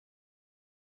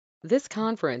This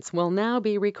conference will now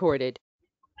be recorded.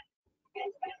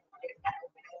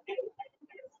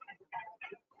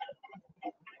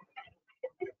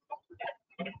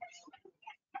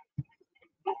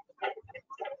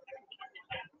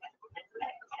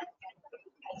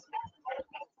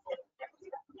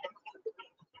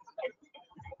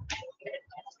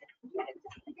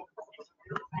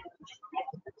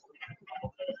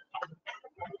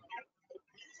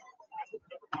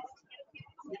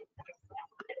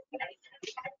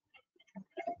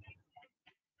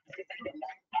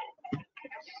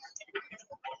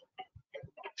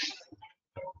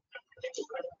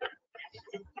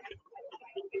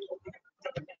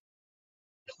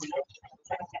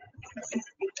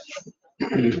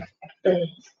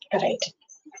 Right.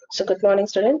 So good morning,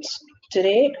 students.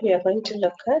 Today we are going to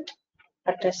look at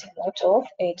addressing modes of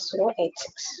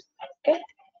 8086. Okay.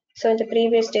 So in the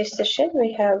previous day session,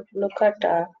 we have looked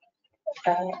at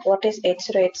what is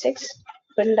 8086,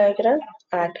 build diagram,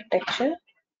 architecture,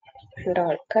 and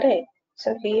all. Correct.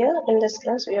 So here in this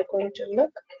class, we are going to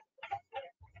look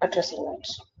addressing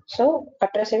modes. So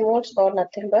addressing modes are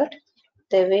nothing but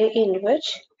the way in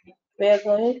which we are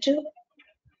going to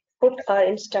put our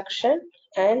instruction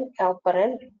and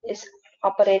operand is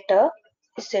operator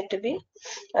is said to be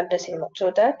addressing mode,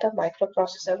 so that the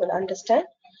microprocessor will understand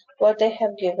what they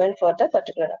have given for the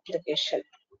particular application.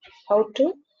 How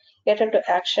to get into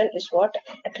action is what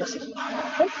addressing mode.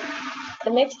 Okay? The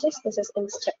next is this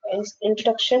is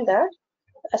introduction that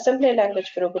assembly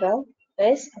language program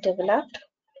is developed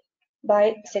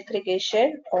by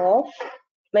segregation of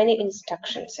many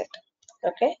instruction set.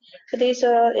 Okay, so these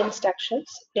are all instructions: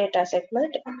 data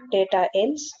segment, data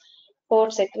ends,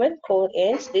 code segment, code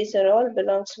ends. These are all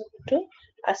belongs to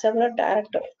assembler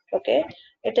directory. Okay,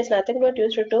 it is nothing but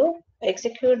used to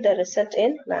execute the result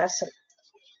in MASM,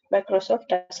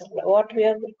 Microsoft Assembler. What we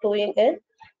are doing in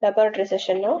laboratory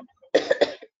session now,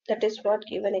 that is what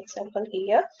given example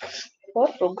here for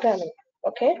programming.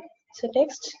 Okay, so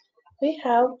next we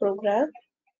have program.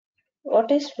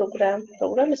 What is program?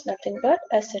 Program is nothing but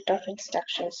a set of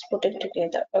instructions putting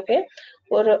together. Okay,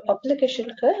 ஒரு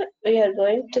applicationக்கு we are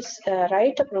going to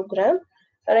write a program.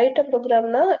 Write a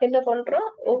programனா என்ன பண்றோம்?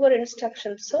 ஒவ்வொரு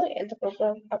இன்ஸ்ட்ரக்ஷன்ஸும் எந்த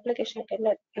program அப்ளிகேஷனுக்கு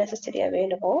என்ன நெசசரியா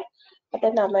வேணுமோ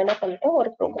அதை நாம என்ன பண்றோம்?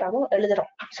 ஒரு ப்ரோக்ராமும்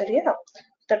எழுதுறோம். சரியா?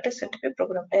 That is said to be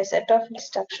program. A set of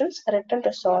instructions written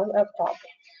to solve a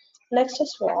problem. Next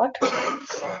is what?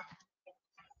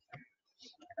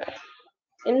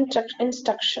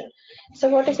 Instruction. So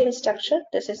what is instruction?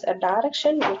 This is a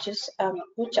direction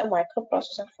which a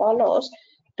microprocessor follows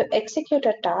to execute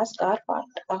a task or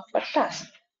part of a task.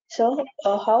 So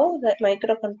how the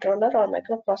microcontroller or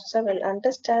microprocessor will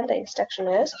understand the instruction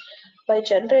is by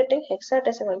generating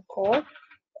hexadecimal code.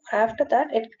 After that,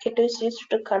 it is used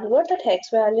to convert that hex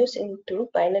values into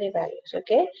binary values.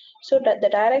 Okay, so that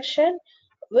the direction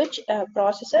which a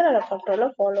processor or a controller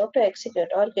follow to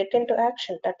execute or get into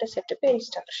action, that is said to be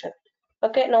instruction.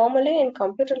 Okay, normally in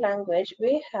computer language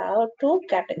we have two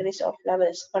categories of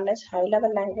levels. One is high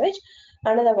level language,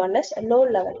 another one is a low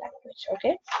level language.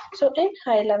 Okay, so in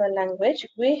high level language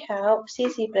we have C,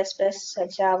 C++,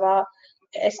 Java,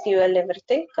 SQL,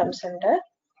 everything comes under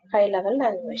high level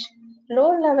language.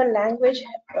 Low level language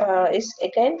is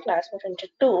again classified into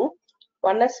two.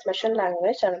 One is machine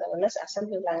language and the one is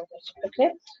assembly language. Okay,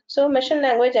 so machine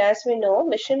language, as we know,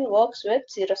 machine works with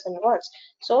zeros and ones,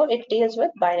 so it deals with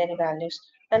binary values.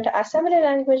 And assembly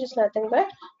language is nothing but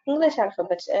English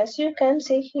alphabets. As you can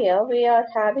see here, we are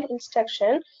having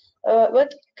instruction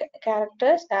with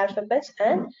characters, alphabets,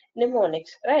 and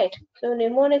mnemonics, right? So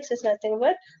mnemonics is nothing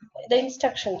but the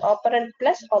instruction operand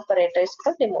plus operator is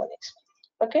called mnemonics.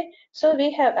 Okay, so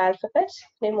we have alphabets,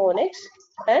 mnemonics,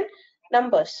 and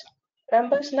numbers.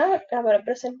 Numbersனா நம்ம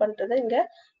represent பண்றது இங்க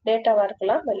டேட்டாவா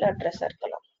இருக்கலாம் இல்ல அட்ரஸா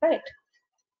இருக்கலாம், right?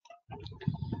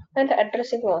 And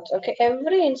addressing modes. Okay,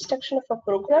 every instruction of a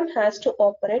program has to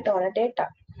operate on a data.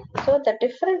 So the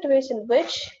different ways in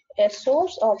which a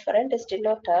source operand is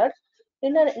denoted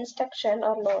in an instruction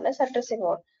are known as addressing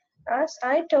mode. As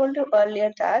I told you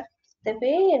earlier that the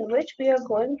way in which we are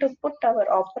going to put our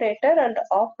operator and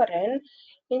operand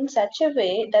in such a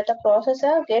way that the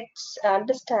processor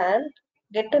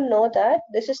get to know that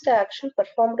this is the action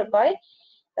performed by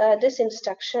this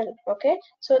instruction. Okay,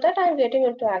 so that I'm getting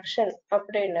into action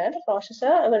operator,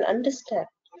 processor will understand.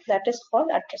 That is called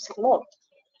addressing mode.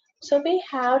 So we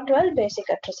have 12 basic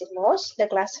addressing modes, the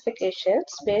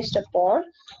classifications based upon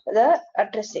the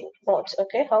addressing modes.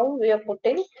 Okay, how we are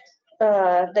putting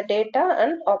the data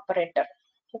and operator.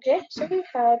 Okay, so we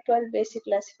have 12 basic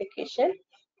classification.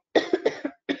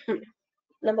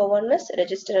 Number one is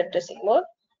register addressing mode.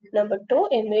 Number two,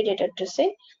 immediate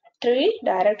addressing. 3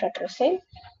 direct addressing,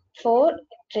 4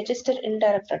 register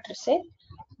indirect addressing,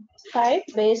 5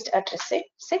 based addressing,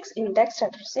 6 indexed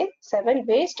addressing, 7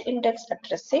 based indexed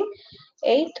addressing,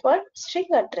 8th one string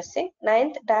addressing,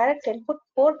 9th direct input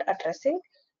port addressing,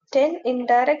 10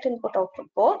 indirect input output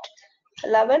port,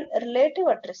 11 relative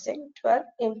addressing, 12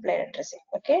 implied addressing.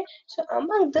 Okay, so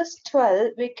among this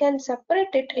 12 we can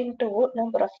separate it into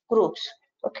number of groups.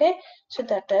 Okay, so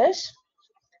that is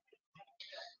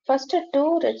first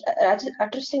two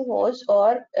addressing modes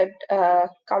or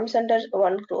comes under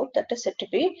one group, that is said to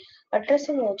be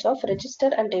addressing modes of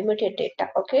register and immediate data.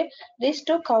 Okay, these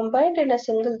two combined in a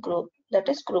single group, that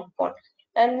is group 1.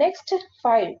 And next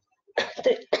 5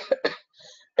 three,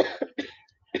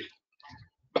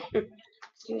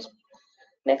 excuse me,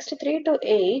 next 3 to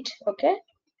 8. Okay,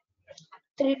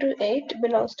 3 to 8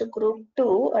 belongs to group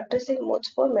 2 addressing modes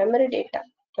for memory data.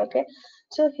 Okay,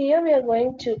 so here we are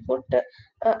going to put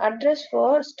address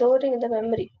for storing in the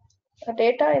memory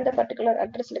data in the particular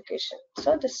address location.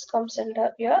 So this comes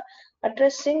under your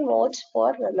addressing modes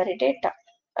for memory data.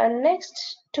 And next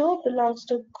 2 belongs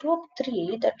to group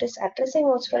 3, that is addressing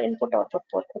modes for input output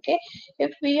port. Okay,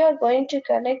 if we are going to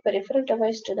connect peripheral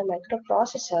device to the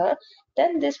microprocessor,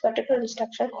 then this particular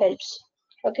instruction helps.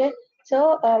 Okay,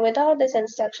 so without this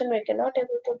instruction we cannot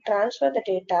able to transfer the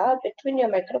data between your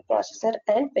microprocessor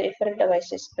and peripheral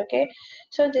devices. Okay,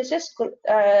 so this is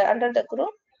under the group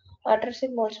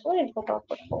addressing modes for input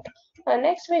output port.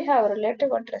 Next we have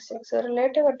relative addressing. So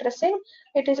relative addressing,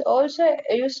 it is also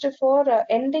used for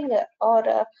ending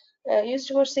or used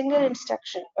for single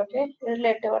instruction. Okay,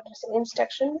 relative addressing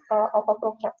instruction of a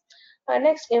program.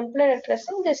 Next implied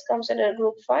addressing, this comes under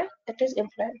group 5, that is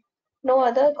implied. No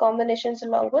other combinations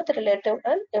along with relative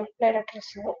and implied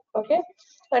addressing. Okay,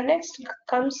 next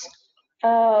comes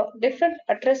different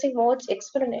addressing modes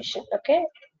explanation. Okay,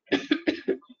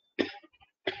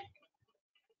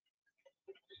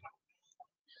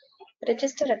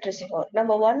 register addressing mode.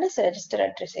 Number 1 is register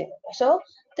addressing. So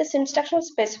this instruction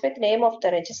specific name of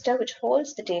the register which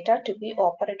holds the data to be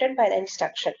operated by the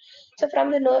instruction. So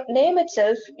from the name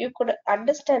itself, you could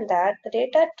understand that the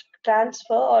data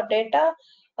transfer or data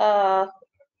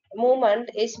movement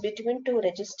is between two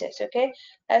registers. Okay,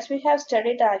 as we have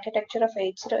studied the architecture of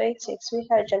 8086, we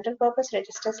have general purpose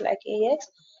registers like AX,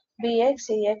 BX,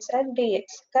 CX, and DX.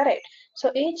 Correct.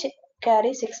 So each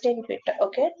carry 16 bit.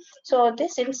 Okay, so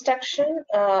this instruction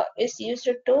is used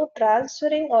to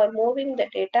transferring or moving the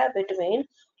data between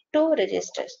two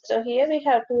registers. So here we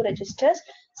have two registers,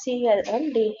 CL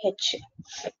and DH.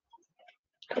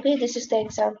 Okay, this is the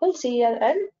example CL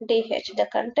and DH. The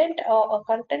content or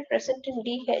content present in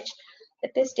DH,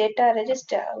 that is data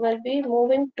register, will be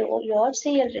moving to your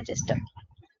CL register.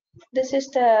 This is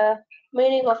the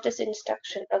meaning of this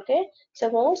instruction. Okay, so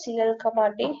move CL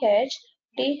comma DH.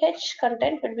 DH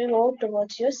content will be moved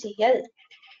towards your CL.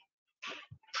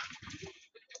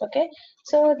 Okay,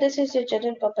 so this is your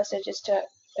general purpose register.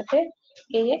 Okay,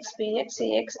 AX, BX,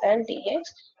 CX, and DX.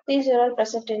 These are all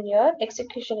present in your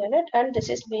execution unit, and this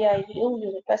is BIU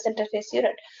unit, bus interface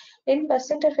unit. In bus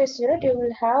interface unit, you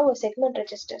will have a segment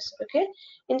registers. Okay,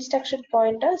 instruction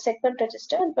pointer, segment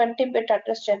register, and 20-bit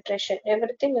address generation.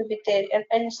 Everything will be there, and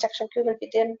instruction queue will be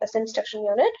there in bus instruction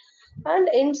unit. And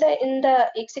inside in the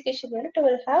execution unit, you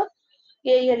will have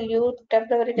ALU,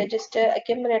 temporary register,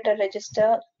 accumulator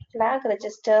register, flag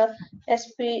register,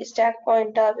 SP, stack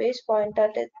pointer, base pointer,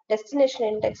 destination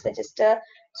index register,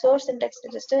 source index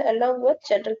register, along with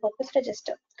general purpose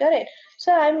register. Correct.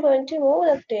 So I'm going to move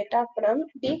the data from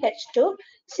DH to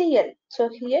CL. So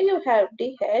here you have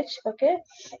DH, okay,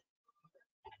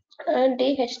 and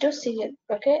DH to CL.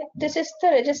 Okay, this is the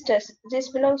registers. This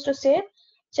belongs to same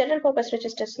general purpose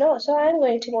registers. No, so I'm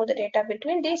going to move the data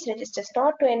between these registers,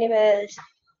 not to anywhere else,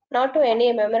 not to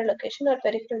any memory location or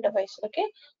peripheral device. Okay,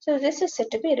 so this is said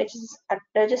to be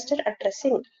register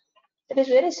addressing. It is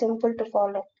very simple to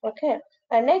follow. Okay,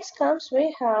 and next comes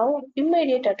we have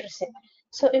immediate addressing.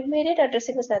 So immediate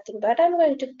addressing is nothing but I'm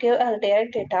going to give a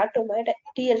direct data to my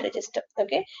DL register.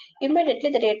 Okay, immediately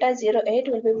the data 08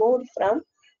 will be moved from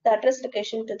the address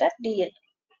location to that DL,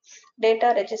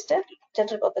 data register,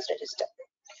 general purpose register.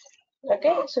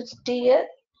 Okay, so it's DL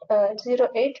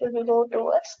 08 will be moved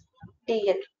towards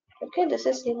DL. Okay, this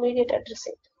is immediate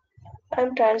addressing.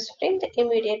 I'm transferring the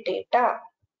immediate data.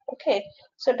 Okay,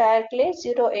 so directly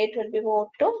 08 will be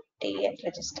moved to DL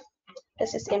register.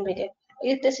 This is immediate.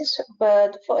 This is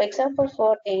for example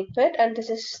for 8-bit, and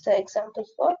this is the example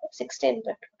for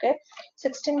 16-bit. Okay,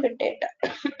 16-bit data.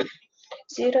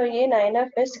 0A9F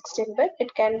is 16-bit.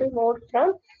 It can be moved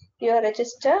from your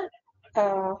register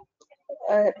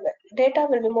data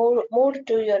will be moved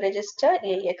to your register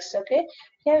AX. Okay,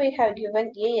 here we have given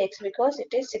AX because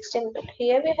it is 16 bit.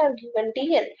 Here we have given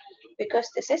DL because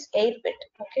this is 8 bit.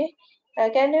 Okay,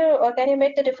 can you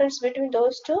make the difference between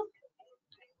those two?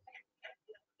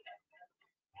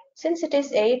 Since it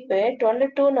is 8 bit, only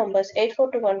two numbers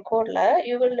 8421 code la,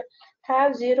 you will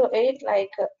have 08 like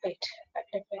wait, let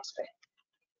me explain.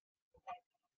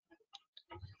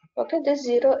 Okay, this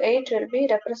 08 will be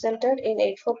represented in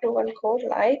 8421 code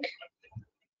like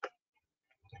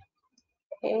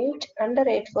 8 under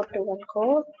 8421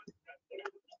 code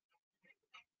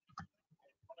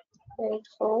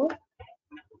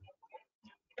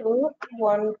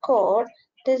 8421 code.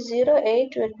 This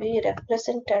 08 will be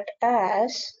represented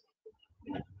as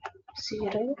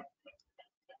 0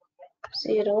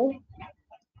 0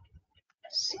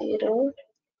 0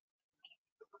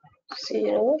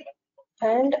 0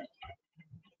 and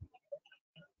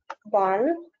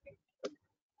 1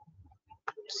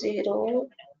 0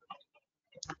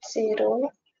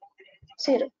 0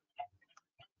 0.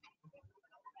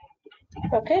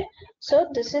 Okay, so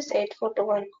this is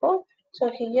 8421 code. So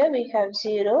here we have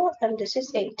 0 and this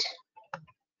is 8.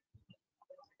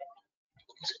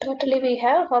 So totally we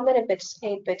have how many bits?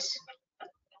 8 bits.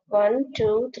 1,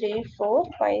 2, 3, 4,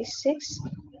 5, 6,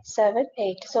 7,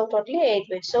 8. So totally 8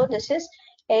 bits. So this is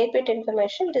 8 bit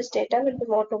information. This data will be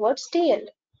more towards DL,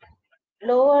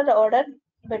 lower order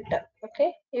bit.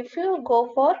 Okay, if you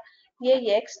go for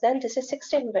AX, then this is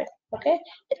 16 bit. Okay,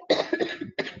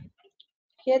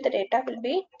 here the data will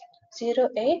be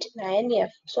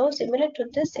 089F. So similar to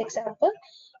this example,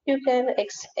 you can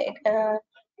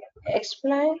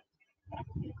explain.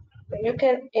 You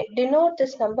can denote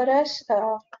this number as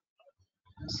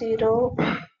 0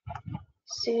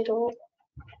 0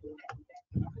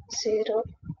 0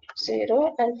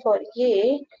 0, and for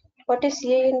A, what is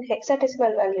A in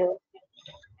hexadecimal value?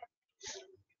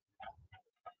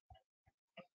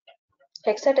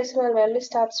 Hexadecimal value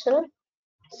starts from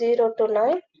 0 to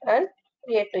 9 and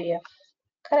A to F.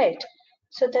 Correct.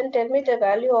 So then tell me the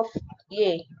value of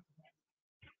A.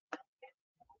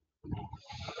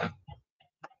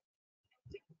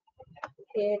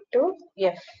 A to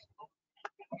F.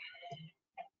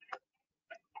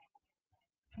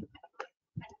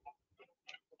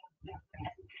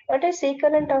 What is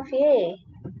equivalent of A?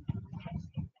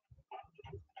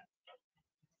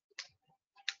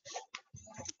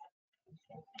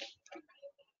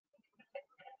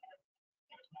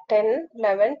 10,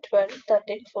 11, 12,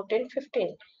 13, 14,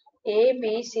 15. A,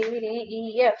 B, C, D,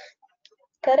 E, F.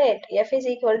 Correct. F is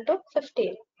equal to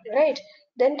 15. Right.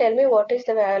 Then tell me what is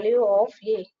the value of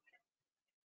A.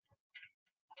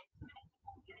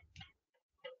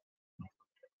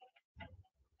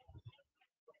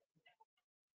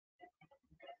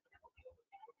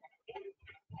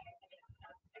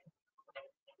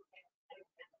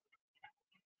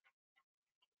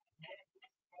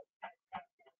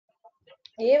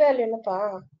 A value என்னப்பா?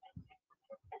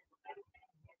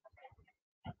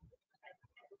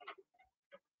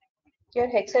 Your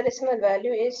hexadecimal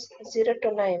value is 0 to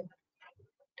 9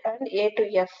 and A to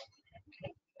F.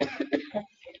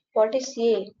 What is A?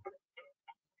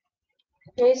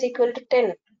 A is equal to 10.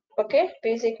 Okay. B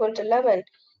is equal to 11.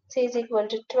 C is equal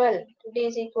to 12. D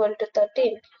is equal to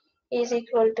 13. E is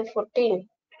equal to 14.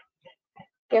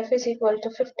 F is equal to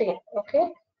 15. Okay.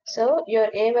 So your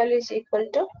A value is equal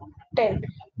to 10.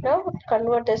 Now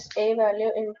convert this A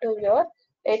value into your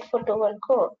 8421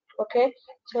 code. Okay.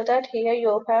 So that here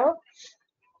you have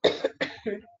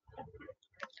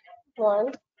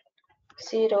 1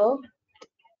 0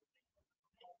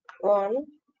 1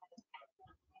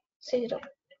 0.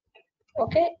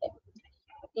 Okay.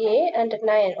 A and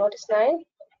 9. What is 9?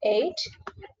 8.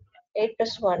 8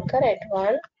 plus 1. Correct.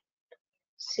 1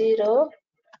 0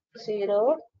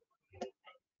 0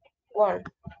 1.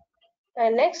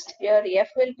 And next your F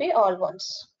will be all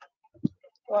ones.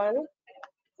 1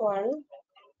 1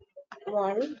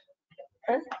 1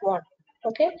 and 1.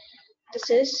 Okay, this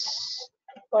is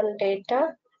one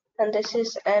data and this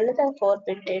is another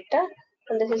 4-bit data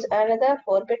and this is another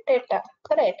 4-bit data.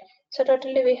 Correct. So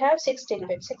totally we have 16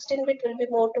 bits. 16 bit will be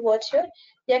more towards your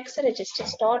X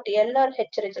registers, not L or H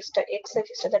register, X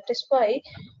register. That is why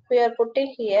we are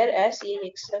putting here as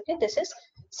EX. Okay, this is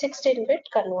 16 bit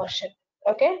conversion.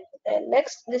 Okay, and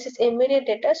next this is immediate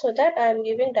data, so that I am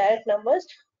giving direct numbers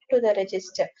to the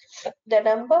register. The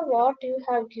number what you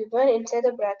have given inside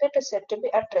the bracket is said to be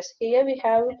address. Here we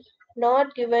have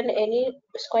not given any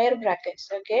square brackets.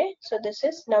 Okay, so this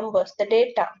is numbers, the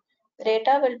data. The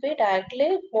data will be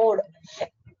directly moved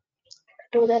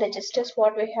to the registers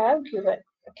what we have given.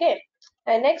 Okay,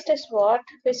 and next is what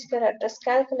physical address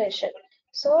calculation.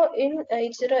 So in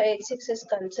 8086 is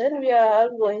concerned, we are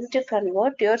going to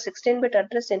convert your 16-bit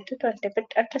address into 20-bit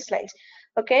address lines.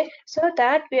 Okay, so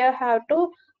that we have to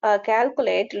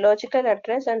calculate logical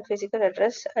address and physical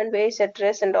address and base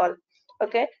address and all.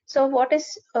 Okay, so what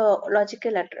is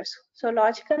logical address? So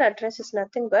logical address is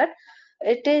nothing but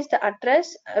it is the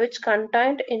address which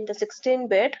contained in the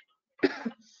 16-bit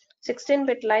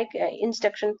 16-bit like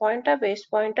instruction pointer, base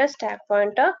pointer, stack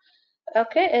pointer,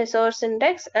 okay, a source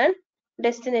index and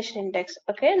destination index.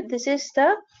 Okay, this is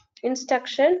the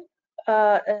instruction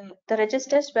the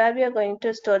registers where we are going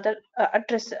to store the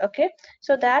address. Okay,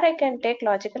 so there I can take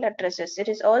logical addresses. It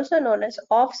is also known as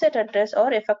offset address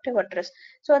or effective address.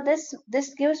 So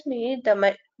this gives me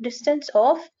the distance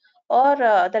of or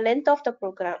the length of the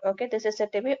program. Okay, this is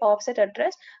said to be offset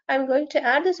address. I'm going to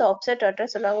add this offset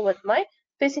address along with my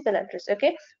physical address.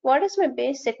 Okay, what is my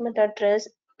base segment address?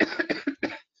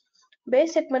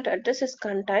 Base segment address is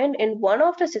contained in one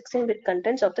of the 16-bit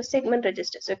contents of the segment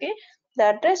registers. Okay, the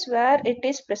address where it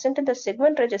is present in the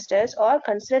segment registers are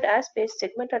considered as base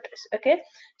segment address. Okay,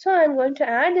 so I'm going to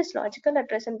add this logical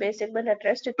address and base segment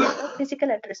address to get the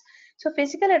physical address. So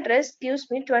physical address gives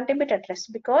me 20-bit address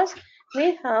because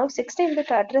we have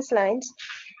 16-bit address lines,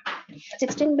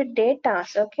 16-bit data,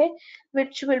 okay,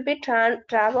 which will be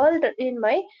traveled in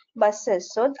my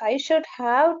buses. So I should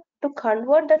have to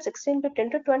convert that 16-bit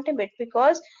into 20-bit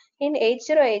because in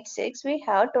 8086 we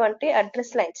have 20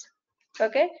 address lines.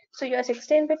 Okay, so your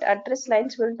 16-bit address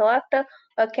lines will not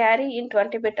carry in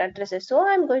 20-bit addresses. So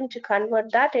I'm going to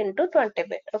convert that into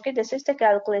 20-bit. Okay, this is the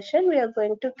calculation we are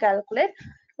going to calculate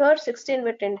your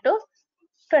 16-bit into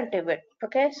 20-bit.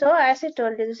 Okay, so as I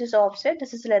told you, this is offset,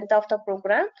 this is length of the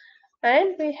program,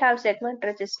 and we have segment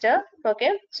register.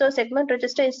 Okay, so segment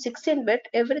register is 16-bit,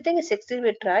 everything is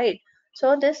 16-bit, right?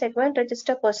 So this segment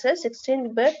register possesses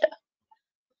 16-bit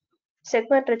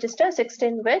segment register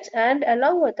 16 bits, and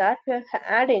along with that we are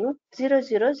adding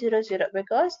 0000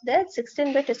 because that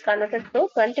 16-bit is converted to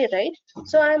 20, right?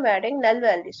 So I'm adding null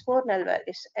values, 4 null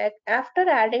values. After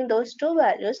adding those two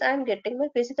values, I'm getting my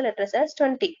physical address as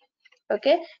 20.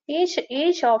 Okay,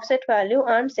 each offset value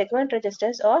on segment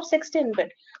registers are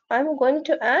 16-bit. I'm going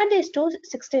to add these two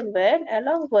 16-bit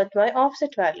along with my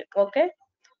offset value. Okay,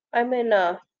 I mean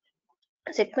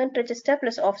segment register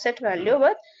plus offset value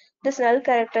with this null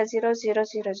character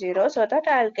 0000 so that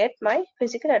I'll get my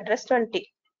physical address 20.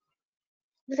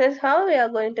 This is how we are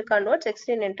going to convert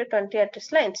 16 into 20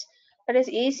 address lines. It is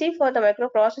easy for the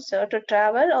microprocessor to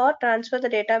travel or transfer the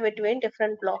data between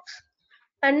different blocks.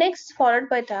 And next, followed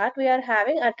by that, we are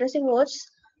having addressing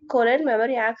modes colon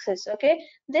memory access. Okay,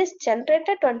 this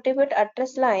generated 20-bit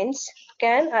address lines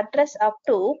can address up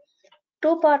to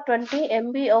 2 power 20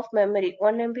 MB of memory,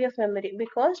 1 MB of memory,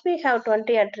 because we have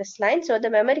 20 address lines. So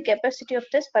the memory capacity of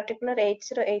this particular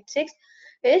 8086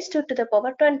 is 2 to the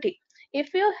power 20.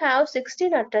 If you have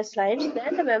 16 address lines,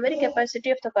 then the memory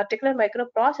capacity of the particular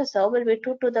microprocessor will be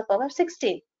 2 to the power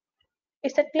 16.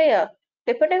 Is that clear?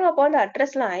 Depending upon the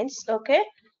address lines, okay,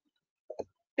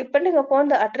 depending upon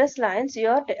the address lines,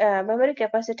 your memory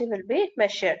capacity will be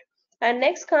measured. And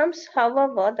next comes,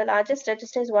 however, the largest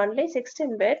register is only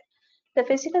 16-bit. The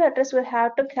physical address will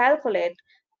have to calculate.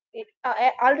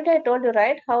 Already I told you,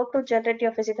 right, how to generate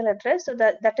your physical address. So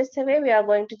that is the way we are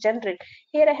going to generate.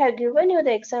 Here I have given you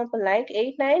the example like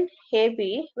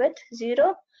 89AB with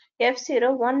 0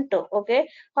 F012. Okay,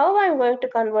 how I am going to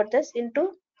convert this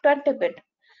into 20-bit.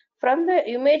 From the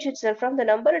image itself, from the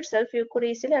number itself, you could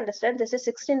easily understand this is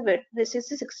 16-bit, this is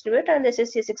 16-bit, and this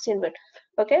is 16-bit.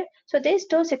 Okay, so these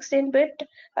two 16-bit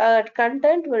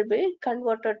content will be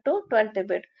converted to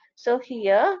 20-bit. So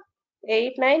here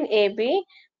 89AB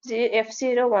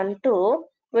F012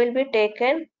 will be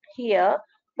taken here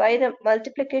by the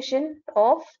multiplication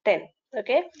of 10.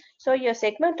 Okay, so your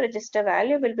segment register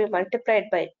value will be multiplied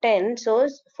by 10, so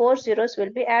 4 zeros will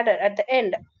be added at the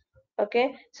end.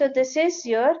 Okay, so this is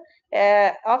your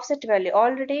offset value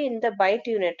already in the byte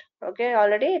unit. Okay,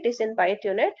 already it is in byte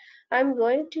unit. I'm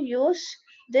going to use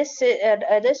this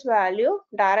value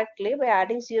directly by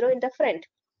adding 0 in the front.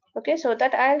 Okay, so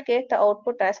that I'll get the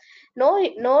output as no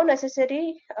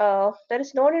necessary there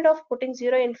is no need of putting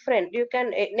 0 in front. You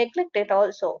can neglect it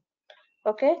also.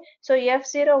 Okay, so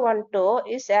F012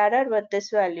 is added with this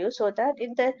value so that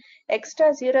in the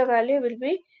extra 0 value will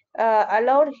be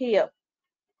allowed here.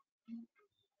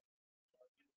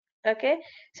 Okay,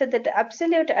 so the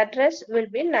absolute address will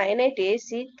be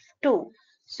 98AC2.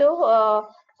 So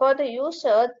for the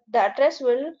user, the address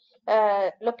will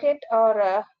locate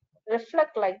or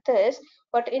reflect like this,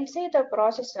 but inside the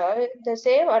processor, the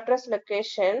same address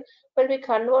location will be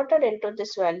converted into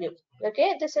this value.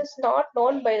 Okay, this is not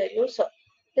known by the user.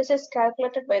 This is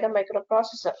calculated by the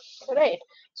microprocessor, right?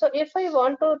 So if I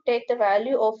want to take the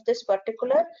value of this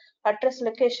particular address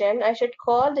location, I should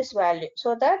call this value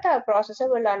so that our processor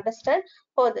will understand,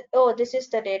 oh, this is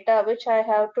the data which I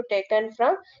have to taken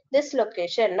from this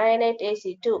location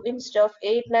 98AC2 instead of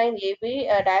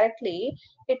 89AB directly.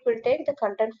 It will take the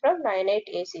content from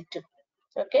 98AC2.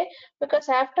 Okay, because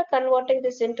after converting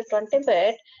this into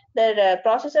 20-bit, the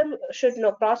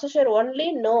processor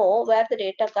only know where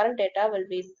the current data will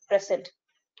be present.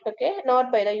 Okay,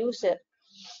 not by the user.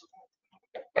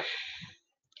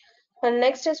 And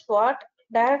next is what?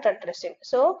 Direct addressing.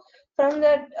 So from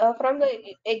the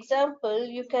example,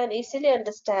 you can easily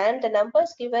understand the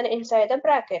numbers given inside the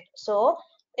bracket. So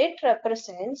it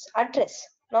represents address,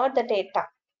 not the data.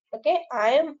 Okay,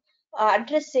 I am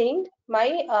addressing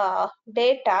my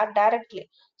data directly.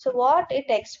 So what it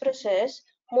expresses,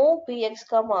 move px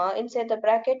comma inside the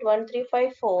bracket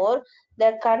 1354,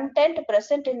 the content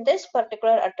present in this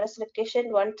particular address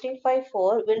location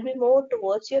 1354 will be moved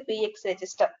towards your px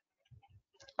register.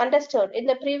 Understood. In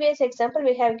the previous example,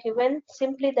 we have given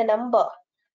simply the number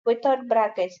without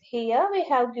brackets. Here we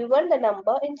have given the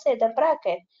number inside the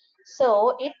bracket.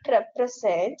 So it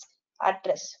represents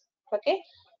address. Okay.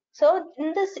 So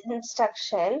in this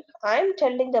instruction, I'm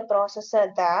telling the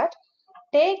processor that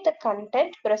take the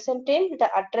content present in the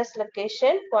address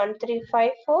location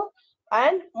 1354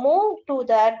 and move to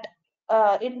that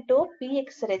into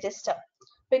PX register,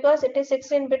 because it is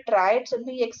 16-bit, right? So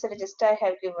BX register I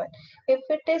have given. If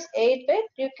it is 8-bit,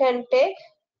 you can take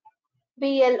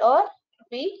BL or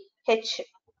BH.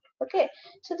 Okay,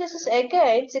 so this is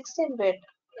again 16-bit.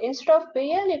 Instead of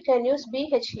BL, you can use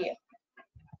BH here,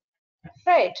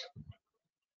 right?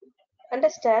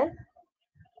 Understand?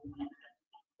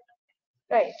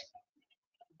 Right.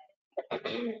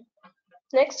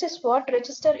 Next is what?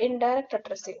 Register indirect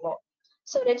addressing mode.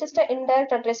 So register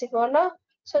indirect addressing mode now.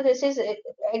 So this is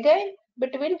again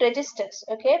between registers.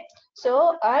 Okay.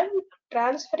 So I'm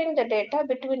transferring the data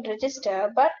between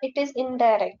register, but it is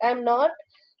indirect. I'm not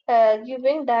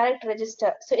giving direct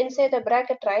register. So inside the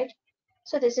bracket, right?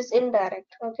 So this is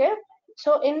indirect. Okay.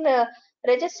 So in the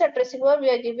register addressing mode, we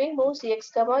are giving move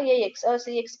cx comma ax or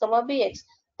cx comma bx.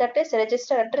 That is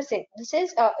register addressing. This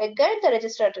is again the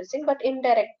register addressing, but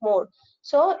indirect mode.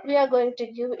 So we are going to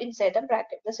give inside the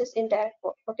bracket. This is indirect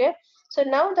mode. Okay. So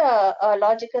now the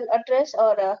logical address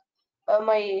or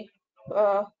my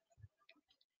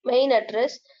main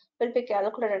address will be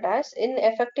calculated as, in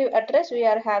effective address we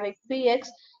are having bx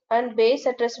and base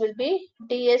address will be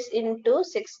ds into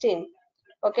 16.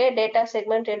 Okay, data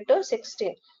segment into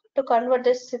 16 to convert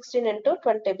this 16 into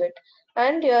 20-bit,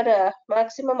 and your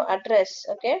maximum address,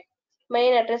 okay,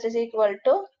 main address is equal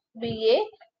to ba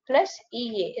plus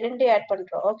ea ரெண்டு add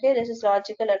பண்றோம். Okay, this is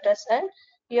logical address and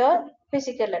your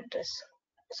physical address,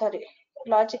 sorry,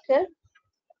 logical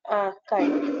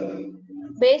kind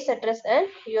base address and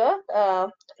your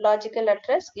logical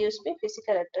address gives me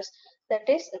physical address, that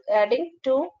is adding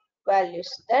two values,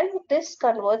 then this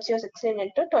converts your 16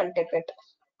 into 20-bit.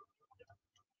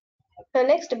 The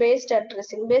next based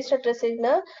addressing. Based addressing in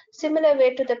a similar way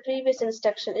to the previous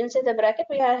instruction. Inside the bracket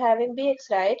we are having bx,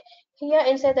 right? Here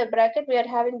inside the bracket we are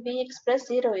having bx plus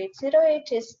 08. 08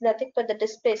 is nothing but the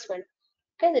displacement.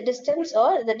 Okay, the distance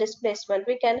or the displacement.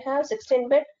 We can have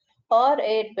 16-bit or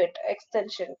 8-bit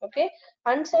extension. Okay,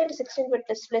 unsigned 16-bit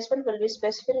displacement will be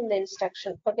specified in the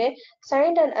instruction. Okay,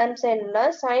 signed and unsigned.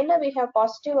 Signed we have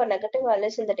positive or negative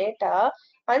values in the data.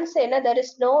 Unsigned there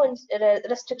is no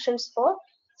restrictions for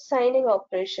signing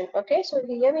operation. Okay, so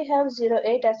here we have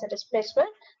 08 as a displacement,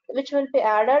 which will be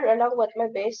added along with my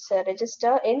base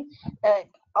register in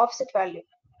offset value.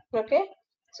 Okay,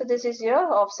 so this is your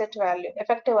offset value,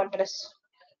 effective address.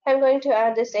 I'm going to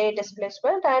add this a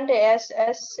displacement, and as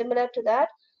similar to that,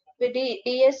 with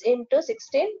ds into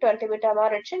 16 20-bit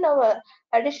origin. Now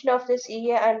addition of this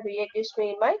ea and ba gives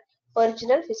me my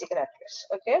original physical address.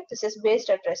 Okay, this is based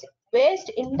addressing.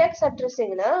 Based index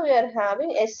addressing, now we are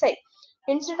having si.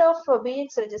 Instead of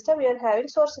bx register, we are having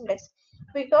source index,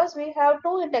 because we have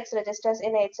two index registers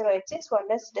in 8086.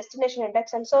 One is destination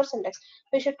index and source index.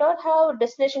 We should not have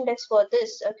destination index for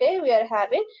this. Okay, we are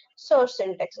having source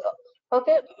index.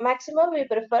 Okay, maximum we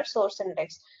prefer source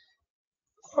index.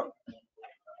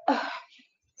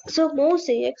 So move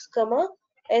cx comma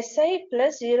si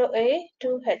plus 0a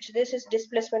 2h. This is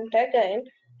displacement again.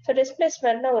 So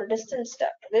displacement now distance,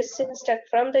 this instruct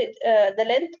from the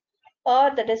length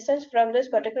or the distance from this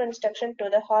particular instruction to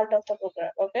the heart of the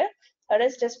program. Okay, that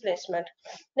is displacement.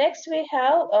 Next we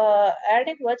have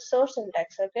adding with source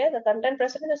index. Okay, the content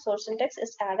present in the source index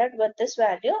is added with this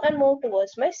value and moved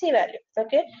towards my C value.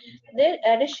 Okay, the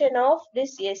addition of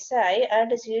this SI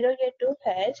and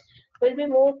 0A2H will be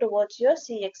moved towards your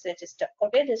CX register.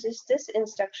 Okay, this is this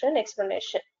instruction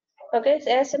explanation. Okay, so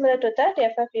as similar to that,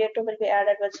 FFA2 will be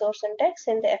added with source index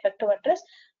in the effective address,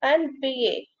 and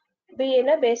BA in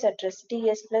a base address,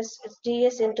 DS plus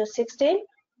DS into 16.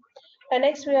 And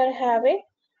next we are having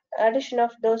addition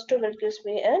of those two will gives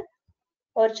me an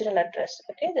original address.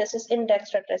 Okay, this is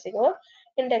indexed addressing or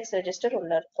index register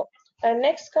ruler. And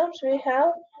next comes we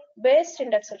have based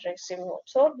index addressing mode.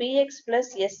 So BX plus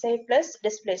SI plus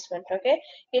displacement. Okay,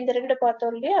 in the ரெண்டு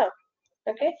பார்த்தோம் இல்லையா?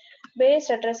 Okay,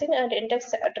 based addressing and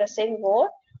index addressing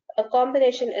mode, a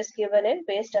combination is given in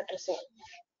based addressing.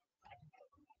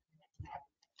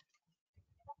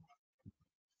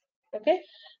 Okay,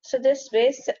 so this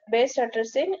base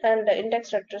addressing and the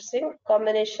index addressing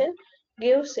combination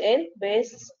gives in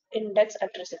base index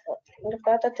addressing mode. இங்க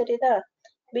பார்த்தா தெரியுதா?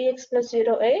 BX plus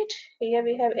 08, here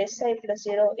we have SI plus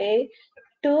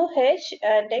 0A2H,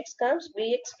 and next comes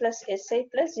BX plus SI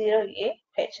plus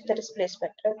 0AH, the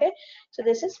displacement. Okay, so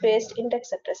this is based index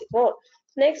addressing mode.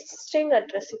 Next, string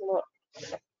addressing mode.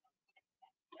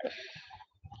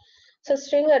 So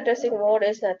string addressing mode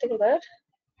is nothing but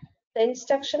the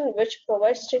instruction which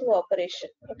provides string operation.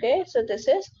 Okay, so this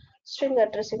is string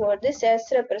addressing mode. This S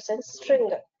represents string.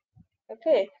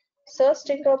 Okay, so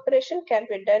string operation can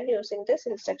be done using this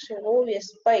instruction move as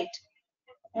byte,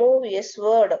 move as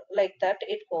word, like that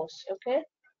it goes. Okay,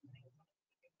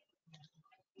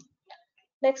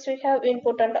 next we have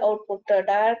input and output,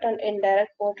 direct and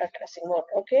indirect port addressing mode.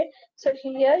 Okay, so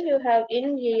here you have in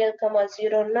AL comma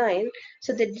 09,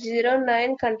 so the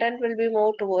 09 content will be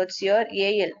moved towards your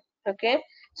AL. Okay,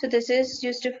 so this is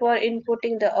used for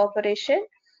inputting the operation,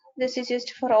 this is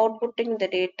used for outputting the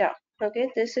data. Okay,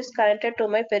 this is connected to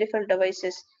my peripheral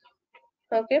devices.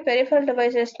 Okay, peripheral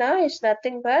devices now is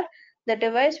nothing but the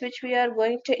device which we are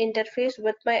going to interface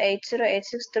with my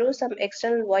 8086 through some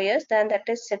external wires, then that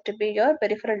is said to be your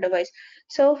peripheral device.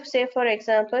 So say for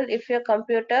example, if you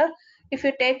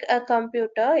take a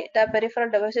computer, the peripheral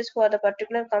devices for the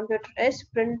particular computer is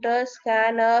printer,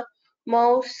 scanner,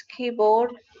 mouse,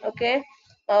 keyboard. Okay,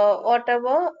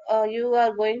 whatever you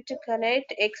are going to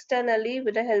connect externally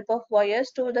with the help of wires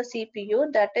to the CPU,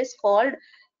 that is called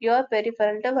your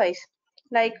peripheral device.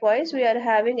 Likewise, we are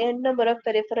having a number of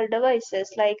peripheral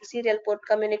devices like serial port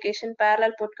communication,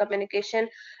 parallel port communication,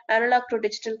 analog to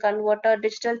digital converter,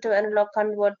 digital to analog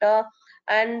converter,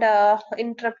 and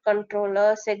interrupt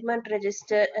controller, segment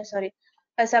register,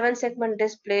 a 7-segment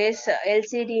displays,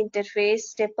 LCD interface,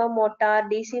 stepper motor,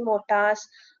 DC motors,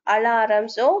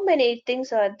 alarms, so many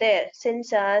things are there,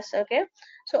 sensors. Okay,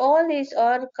 so all these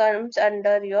all comes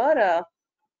under your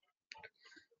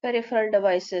peripheral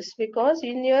devices, because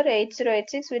in your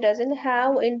 8086 we doesn't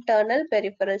have internal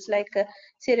peripherals like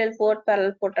serial port,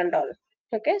 parallel port and all.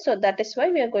 Okay, so that is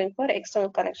why we are going for external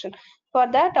connection. For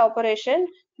that operation,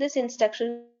 this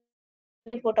instruction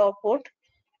input output,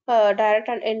 direct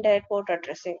and indirect port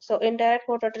addressing. So indirect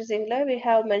port addressing we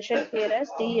have mentioned here as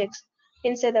DX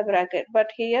inside the bracket, but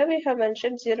here we have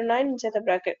mentioned 09 inside the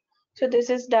bracket. So this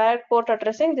is direct port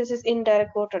addressing, this is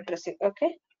indirect port addressing.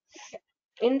 Okay,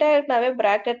 இன்டைரக்ட்னாவே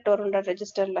bracket வரும்டா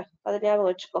ரெஜிஸ்டர்ல, அது ஞாபகம்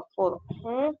வச்சுக்கோ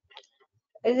போதும்.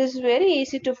 It is very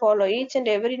easy to follow. Each and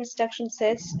every instruction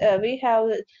says we have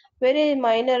very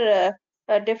minor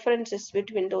differences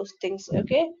between those things.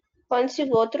 Okay, once you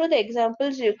go through the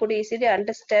examples, you could easily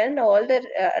understand all the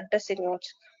addressing modes.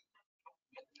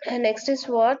 And next is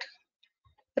what?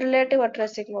 Relative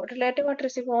addressing mode. Relative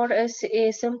addressing mode is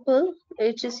a simple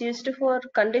which is used for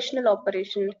conditional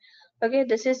operation. Okay,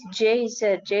 this is JZ.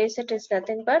 JZ is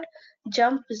nothing but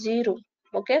jump zero.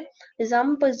 Okay,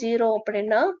 jump zero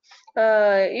அப்படின்னா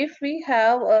if we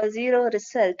have a zero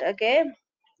result, okay,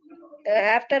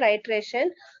 after iteration,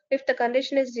 if the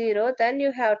condition is zero, then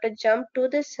you have to jump to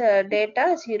this data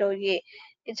 0A.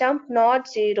 Jump not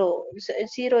zero,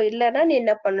 zero இல்லைன்னா நீ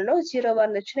என்ன பண்ணணும், zero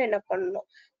வந்துச்சுன்னா என்ன பண்ணணும்.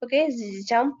 Okay,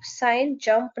 jump sign,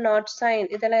 jump not sign,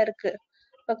 இதெல்லாம் இருக்கு.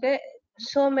 Okay,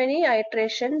 so many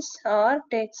iterations are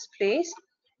takes place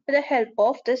with the help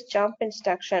of this jump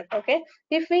instruction. Okay,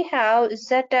 if we have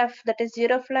ZF, that is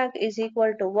zero flag is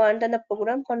equal to 1, then the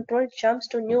program control jumps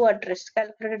to new address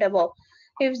calculated above.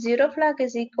 If zero flag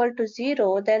is equal to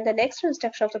 0, then the next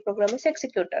instruction of the program is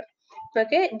executed.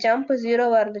 Okay, jump 0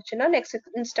 varunduchuna, next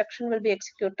instruction will be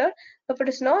executed. If it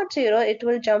is not 0, it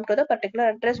will jump to the particular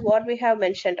address what we have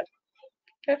mentioned.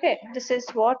 Okay, this is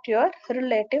what your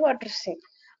relative addressing.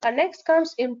 Next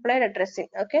comes implied addressing.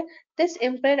 Okay, this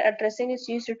implied addressing is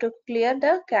used to clear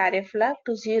the carry flag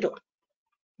to 0.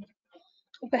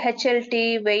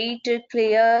 HLT, wait,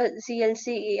 clear,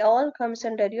 CLC all comes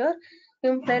under your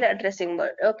implied addressing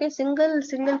mode. Okay, single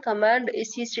command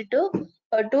is used to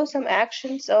do some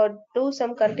actions or do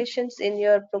some conditions in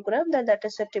your program, then that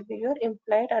is said to be your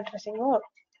implied addressing mode.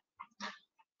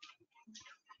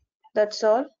 That's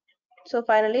all. So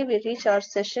finally we reach our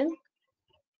session,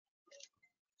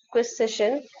 quiz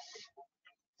session.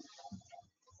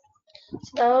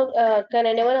 So now can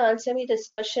anyone answer me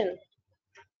this question?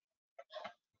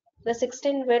 The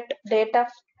 16-bit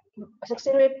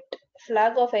 16-bit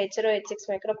flag of 8086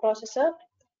 microprocessor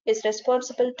is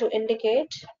responsible to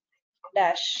indicate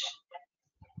dash.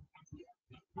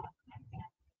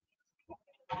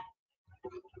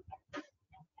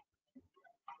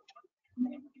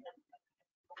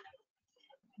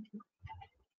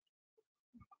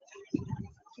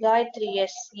 Gayatri,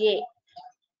 yes, yay.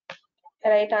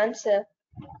 Right answer.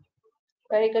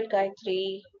 Very good,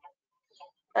 Gayatri.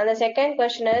 And the second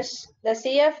question is, the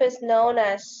CF is known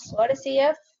as, what is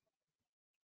CF?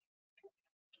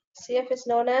 CF is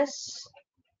known as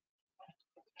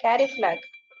carry flag.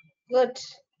 Good.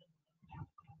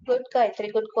 Good,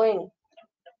 Gayatri, good going.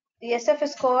 The SF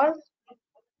is called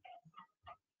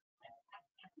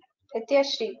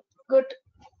Nityashri. Good.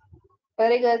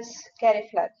 Very good, carry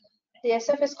flag. The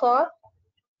SF is called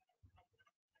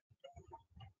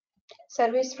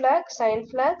service flag, sign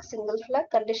flag, single flag,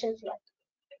 condition flag.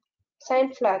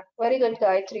 Sign flag. Very good,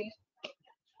 Gayatri.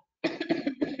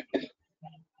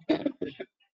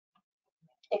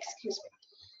 Excuse me.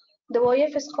 The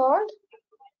OF is called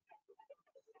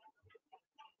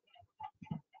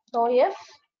OF.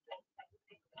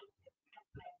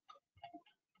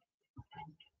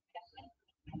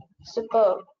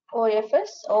 Superb. OF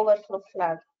is overflow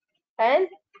flag. And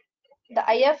the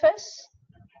IFS,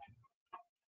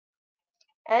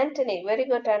 Anthony. Very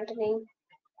good, Anthony.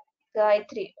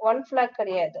 Gayatri. One flag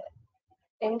கிடையாது.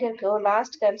 எங்க இருக்கு?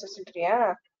 Last consistency.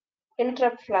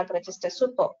 Interrupt flag register.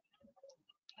 Super.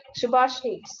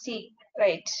 Subhashni. C.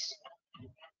 Right.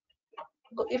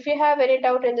 If you have any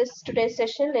doubt in this today's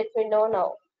session, let me know now.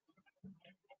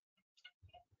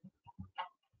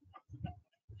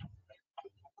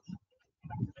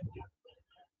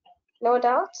 No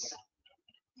doubts?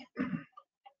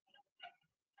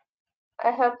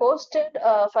 I have posted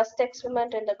first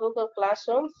experiment in the Google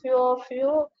Classroom. Few of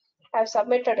you have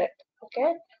submitted it.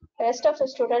 Okay. The rest of the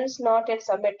students not yet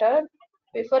submitted.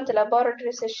 Before the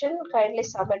laboratory session, kindly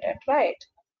submit it, right?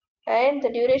 And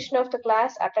the duration of the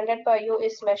class attended by you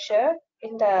is measured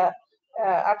in the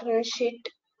attendance sheet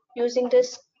using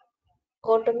this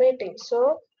GoToMeeting.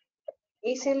 So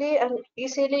easily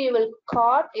you will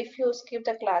caught if you skip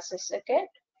the classes. Okay.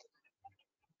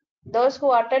 Those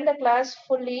who attend the class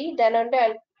fully, then only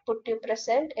I'll put you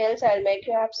present, else I'll make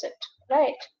you absent.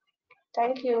 Right.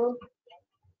 Thank you.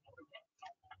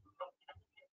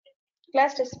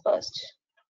 Class dispersed.